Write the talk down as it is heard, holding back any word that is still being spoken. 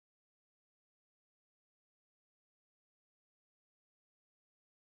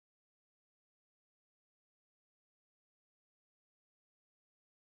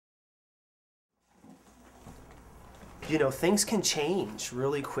You know, things can change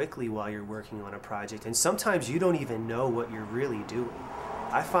really quickly while you're working on a project, and sometimes you don't even know what you're really doing.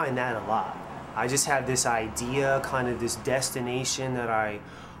 I find that a lot. I just have this idea, kind of this destination that I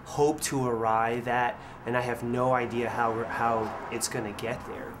hope to arrive at, and I have no idea how it's going to get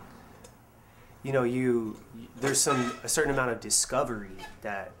there. You know, there's a certain amount of discovery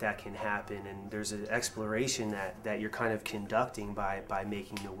that can happen, and there's an exploration that you're kind of conducting by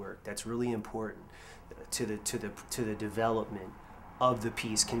making the work. That's really important to the development of the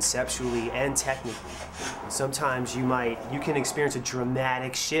piece, conceptually and technically. Sometimes you can experience a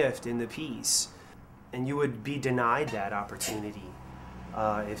dramatic shift in the piece, and you would be denied that opportunity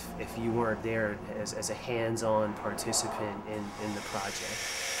if you weren't there as a hands-on participant in the project.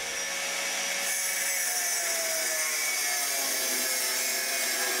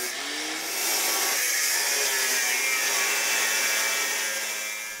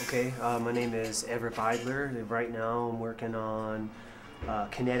 Okay, my name is Everett Biedler. Right now I'm working on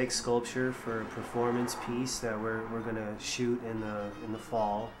kinetic sculpture for a performance piece that we're going to shoot in the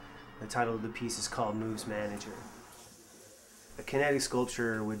fall. The title of the piece is called Moves Manager. A kinetic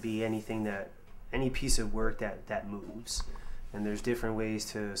sculpture would be any piece of work that moves. And there's different ways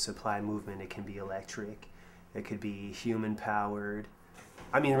to supply movement. It can be electric, it could be human powered.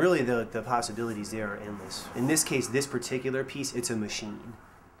 I mean, really the possibilities there are endless. In this case, this particular piece, it's a machine.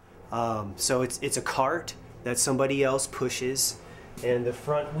 So it's a cart that somebody else pushes, and the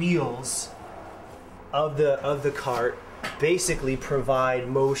front wheels of the cart basically provide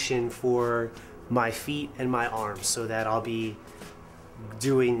motion for my feet and my arms, so that I'll be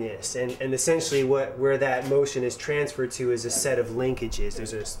doing this. And essentially where that motion is transferred to is a set of linkages.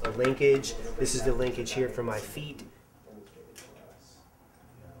 There's a linkage. This is the linkage here for my feet.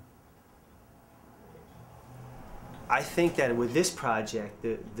 I think that with this project,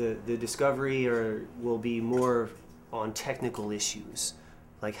 the discovery will be more on technical issues,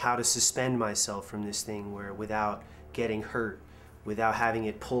 like how to suspend myself from this thing without getting hurt, without having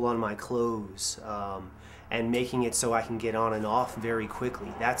it pull on my clothes, and making it so I can get on and off very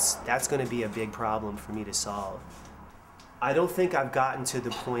quickly. That's going to be a big problem for me to solve. I don't think I've gotten to the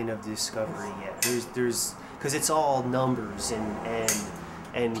point of discovery yet. Because it's all numbers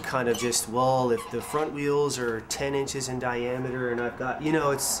and kind of just, well, if the front wheels are 10 inches in diameter and I've got, you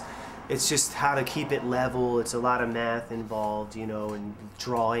know, it's just how to keep it level. It's a lot of math involved, you know, and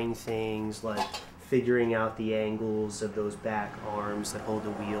drawing things, like figuring out the angles of those back arms that hold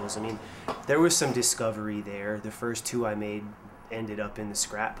the wheels. I mean, there was some discovery there. The first two I made ended up in the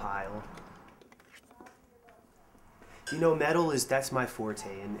scrap pile. You know, metal that's my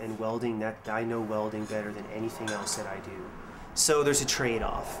forte, and welding, I know welding better than anything else that I do. So there's a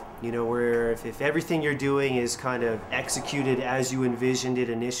trade-off, you know, where if everything you're doing is kind of executed as you envisioned it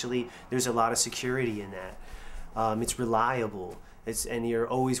initially, there's a lot of security in that. It's reliable, and you're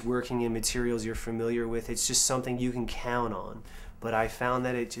always working in materials you're familiar with. It's just something you can count on. But I found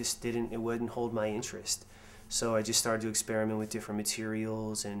that it wouldn't hold my interest. So I just started to experiment with different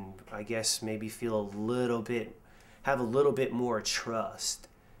materials, and I guess maybe have a little bit more trust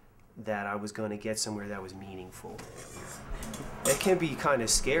that I was going to get somewhere that was meaningful. It can be kind of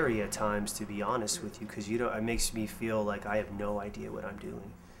scary at times, to be honest with you, because it makes me feel like I have no idea what I'm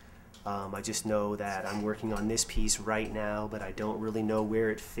doing. I just know that I'm working on this piece right now, but I don't really know where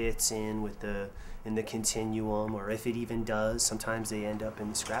it fits in the continuum, or if it even does. Sometimes they end up in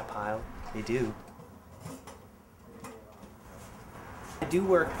the scrap pile. They do. I do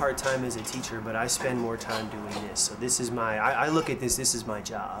work part-time as a teacher, but I spend more time doing this. So this is I look at this is my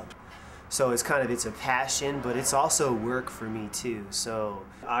job. So it's a passion, but it's also work for me too. So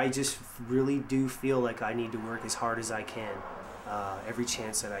I just really do feel like I need to work as hard as I can, every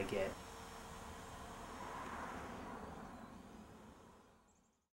chance that I get.